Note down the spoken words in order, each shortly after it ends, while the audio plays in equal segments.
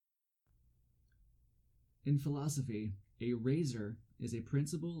In philosophy, a razor is a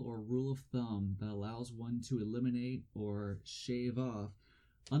principle or rule of thumb that allows one to eliminate or shave off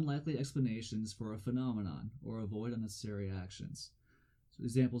unlikely explanations for a phenomenon or avoid unnecessary actions. So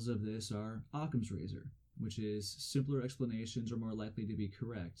examples of this are Occam's razor, which is simpler explanations are more likely to be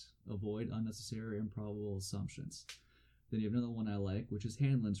correct. Avoid unnecessary or improbable assumptions. Then you have another one I like, which is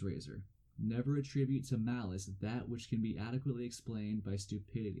Hanlon's razor. Never attribute to malice that which can be adequately explained by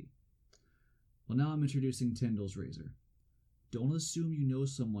stupidity. Well, now I'm introducing Tyndall's razor. Don't assume you know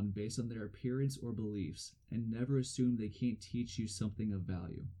someone based on their appearance or beliefs, and never assume they can't teach you something of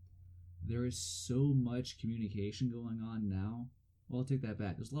value. There is so much communication going on now. Well, I'll take that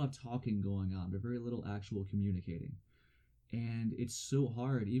back. There's a lot of talking going on, but very little actual communicating. And it's so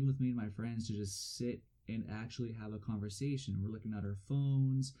hard, even with me and my friends, to just sit and actually have a conversation. We're looking at our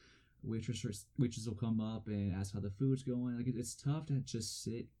phones. Waitresses will come up and ask how the food's going. Like, it's tough to just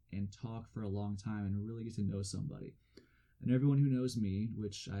sit and talk for a long time and really get to know somebody. And everyone who knows me,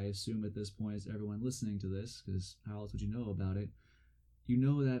 which I assume at this point is everyone listening to this, because how else would you know about it? You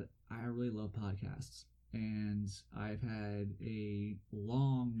know that I really love podcasts. And I've had a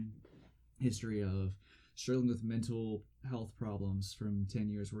long history of struggling with mental health problems from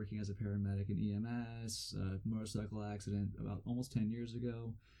 10 years working as a paramedic in EMS, motorcycle accident about almost 10 years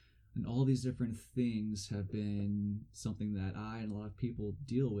ago. And all these different things have been something that I and a lot of people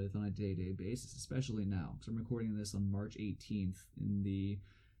deal with on a day-to-day basis, especially now. So I'm recording this on March 18th in the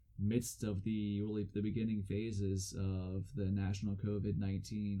midst of the beginning phases of the national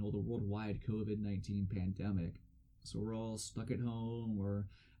COVID-19 or the worldwide COVID-19 pandemic. So we're all stuck at home, we're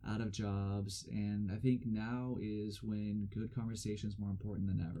out of jobs, and I think now is when good conversation is more important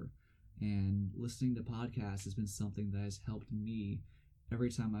than ever. And listening to podcasts has been something that has helped me every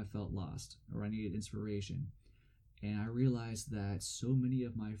time I felt lost or I needed inspiration. And I realized that so many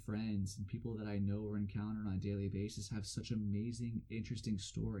of my friends and people that I know or encounter on a daily basis have such amazing, interesting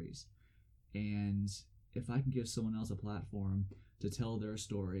stories. And if I can give someone else a platform to tell their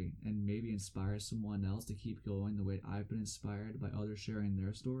story and maybe inspire someone else to keep going the way I've been inspired by others sharing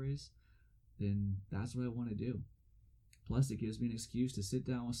their stories, then that's what I want to do. Plus, it gives me an excuse to sit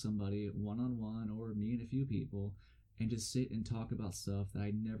down with somebody one-on-one or me and a few people and just sit and talk about stuff that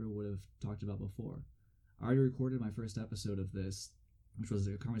I never would have talked about before. I already recorded my first episode of this, which was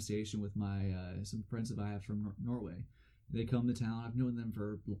a conversation with my some friends that I have from Norway. They come to town. I've known them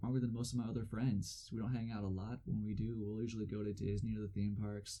for longer than most of my other friends. We don't hang out a lot. When we do, we'll usually go to Disney or the theme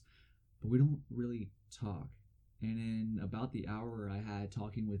parks, but we don't really talk. And in about the hour I had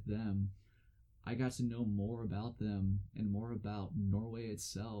talking with them, I got to know more about them and more about Norway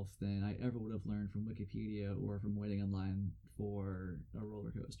itself than I ever would have learned from Wikipedia or from waiting in line for a roller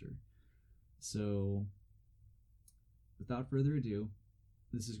coaster. So, without further ado,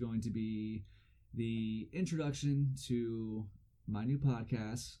 this is going to be the introduction to my new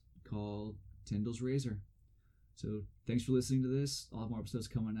podcast called Tyndall's Razor. So, thanks for listening to this. I'll have more episodes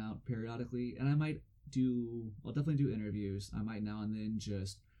coming out periodically, and I'll definitely do interviews. I might now and then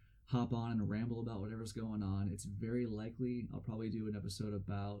just hop on and ramble about whatever's going on. It's very likely I'll probably do an episode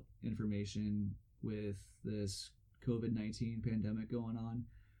about information with this COVID-19 pandemic going on,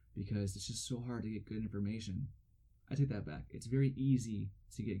 because it's just so hard to get good information. I take that back. It's very easy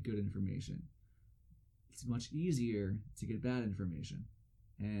to get good information. It's much easier to get bad information.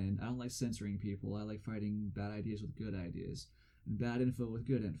 And I don't like censoring people. I like fighting bad ideas with good ideas and bad info with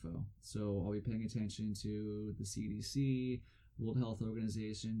good info. So I'll be paying attention to the CDC, World Health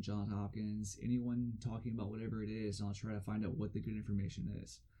Organization, Johns Hopkins, anyone talking about whatever it is, and I'll try to find out what the good information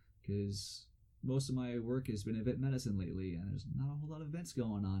is. Because most of my work has been event medicine lately, and there's not a whole lot of events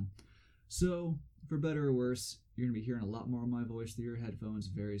going on. So, for better or worse, you're going to be hearing a lot more of my voice through your headphones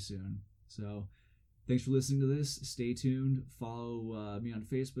very soon. So, thanks for listening to this. Stay tuned. Follow me on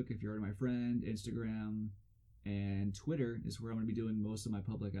Facebook if you're already my friend, Instagram, and Twitter is where I'm going to be doing most of my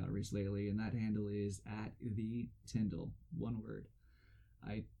public outreach lately, and that handle is @TheTyndall, one word.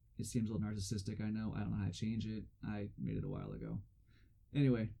 It seems a little narcissistic, I know. I don't know how to change it. I made it a while ago.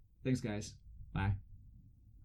 Anyway, thanks guys. Bye.